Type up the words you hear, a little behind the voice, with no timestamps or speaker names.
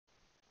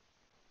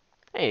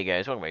Hey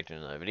guys, welcome back to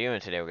another video,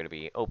 and today we're going to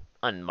be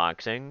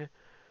unboxing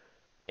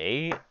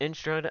a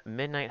Instrad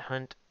Midnight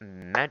Hunt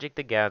Magic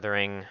the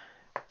Gathering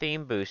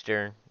Theme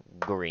Booster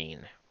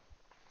Green.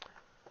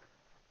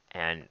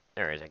 And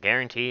there is a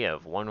guarantee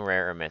of one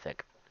rare or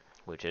mythic,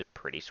 which is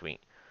pretty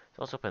sweet.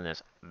 So let's open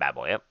this bad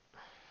boy up.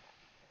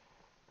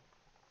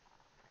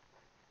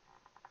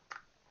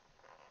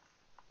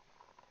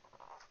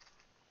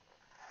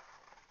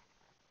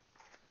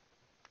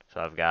 So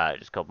I've got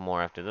just a couple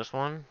more after this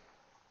one,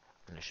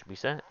 and it should be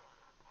set.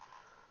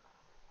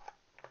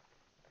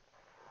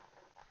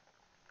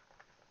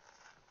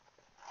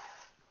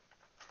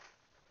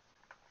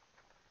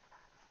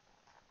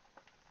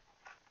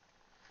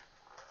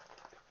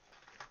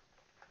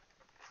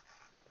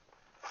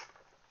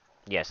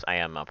 Yes, I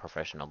am a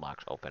professional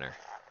box opener.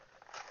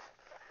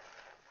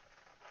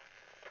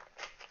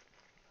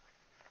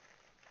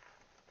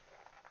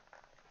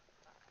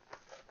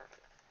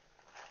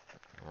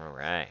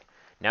 Alright,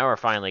 now we're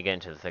finally getting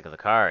to the thick of the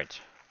cards.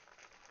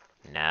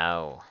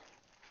 Now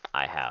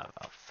I have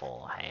a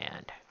full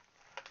hand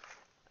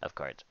of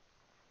cards.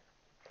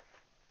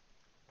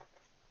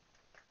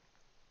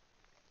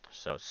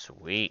 So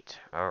sweet.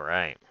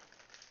 Alright.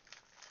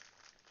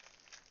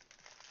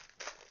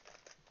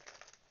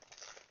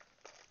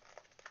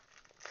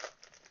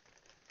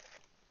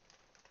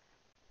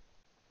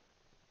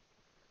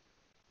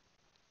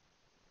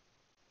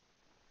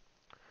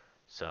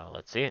 So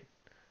let's see it.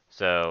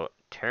 So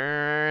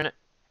turn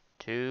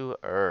to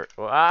Earth.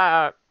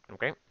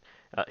 Okay.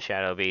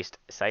 Shadow Beast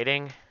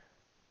sighting.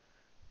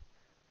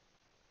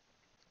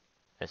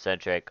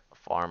 Eccentric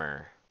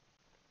Farmer.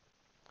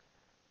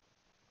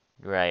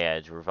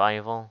 Dryad's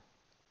Revival.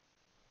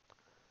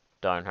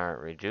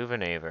 Dawnheart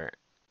Rejuvenator.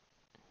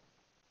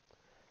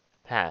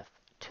 Path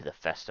to the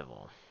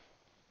Festival.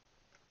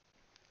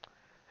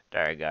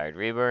 Darguard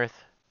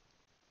Rebirth.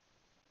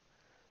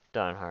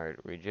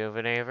 Dawnheart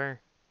Rejuvenator.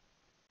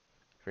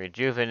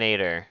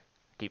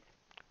 Keep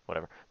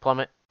whatever.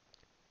 Plummet.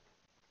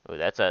 Ooh,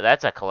 that's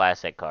a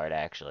classic card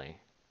actually.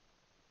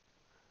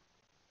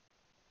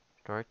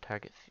 Store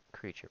target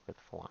creature with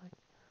flying.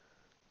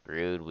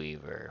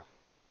 Broodweaver.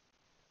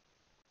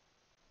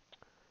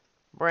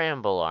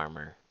 Bramble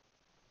Armor.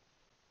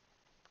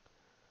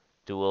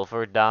 Duel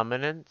for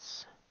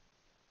Dominance.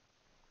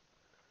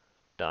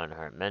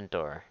 Dawnheart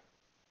Mentor.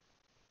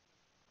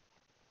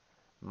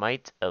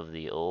 Might of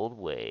the Old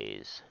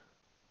Ways.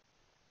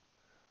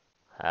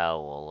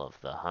 Howl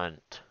of the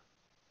Hunt.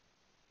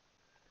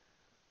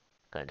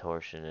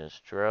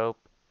 Contortionist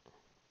Trope.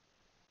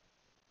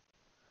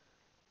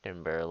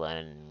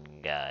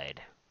 Timberland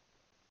Guide.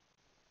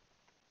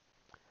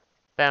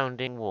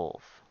 Bounding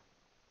Wolf.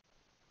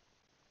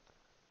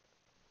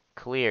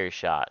 Clear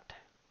Shot.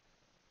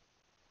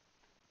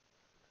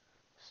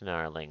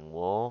 Snarling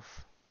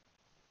Wolf.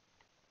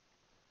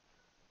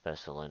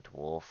 Pestilent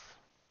Wolf.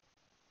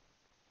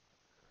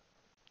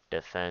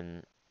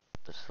 Defend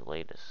the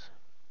Slatus.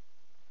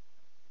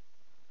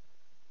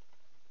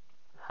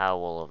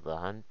 Howl of the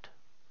Hunt.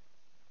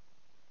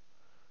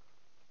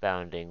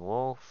 Bounding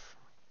Wolf.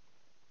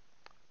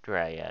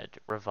 Dryad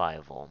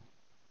Revival.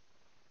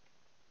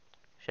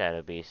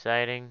 Shadow Beast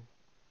Sighting.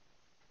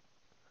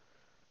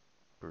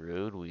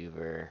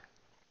 Broodweaver.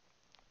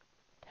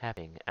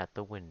 Tapping at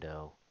the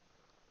Window.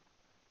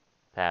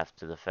 Path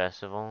to the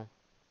Festival.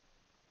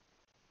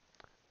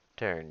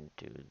 Turn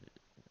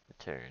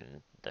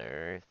the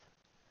Earth.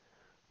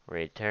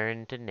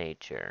 Return to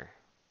Nature.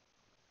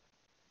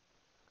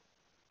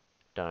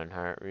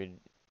 Dawnheart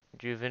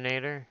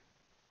Rejuvenator.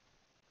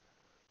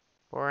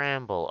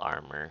 Bramble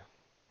Armor.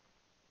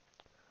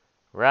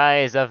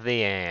 Rise of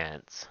the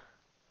Ants.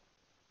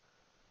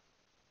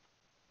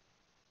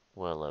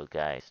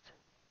 Willowgeist.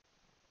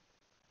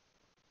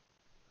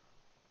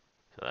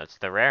 So that's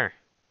the rare.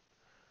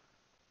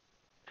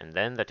 And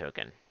then the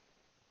token.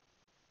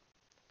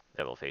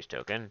 Double face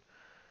token.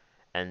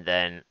 And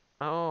then,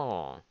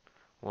 oh,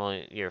 well,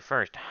 your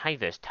first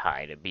Harvest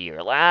Tide to be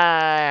your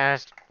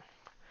last.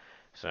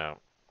 So,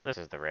 this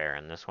is the rare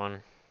in this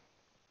one.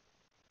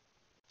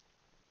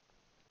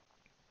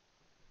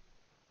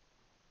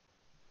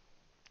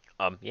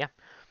 Yeah.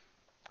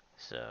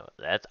 So,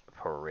 that's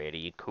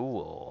pretty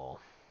cool.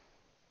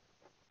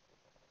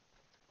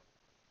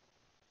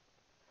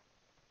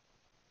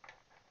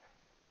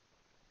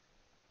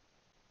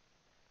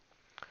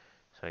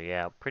 So,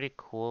 yeah, pretty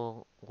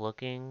cool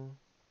looking.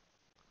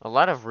 A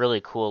lot of really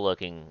cool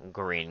looking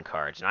green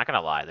cards. Not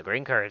gonna lie, the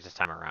green cards this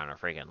time around are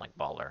freaking like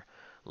baller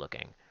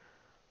looking.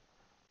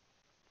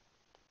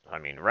 I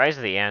mean, Rise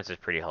of the Ants is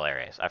pretty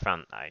hilarious.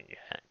 I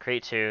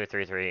create 2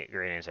 3/3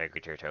 green inside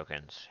creature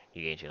tokens.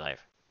 You gain 2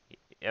 life.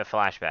 A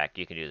flashback,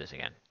 you can do this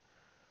again.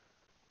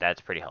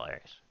 That's pretty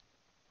hilarious.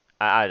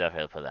 I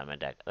definitely put that in my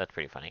deck. That's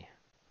pretty funny.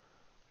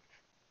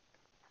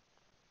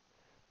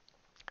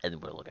 And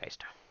Willowgeist.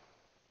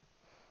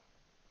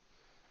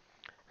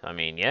 So, I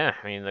mean, yeah.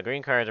 I mean, the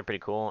green cards are pretty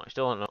cool. I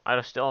still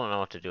don't know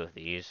what to do with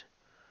these.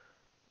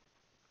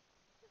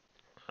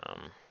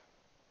 Um,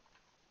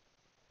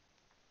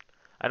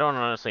 I don't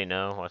honestly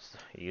know what's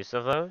the use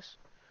of those.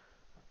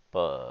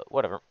 But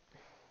whatever.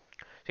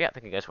 So yeah,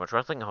 thank you guys so much for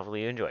wrestling.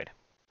 Hopefully you enjoyed.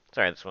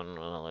 Sorry, this one was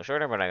a little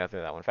shorter, but I got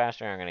through that one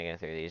faster. I'm gonna get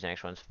through these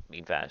next ones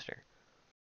even faster.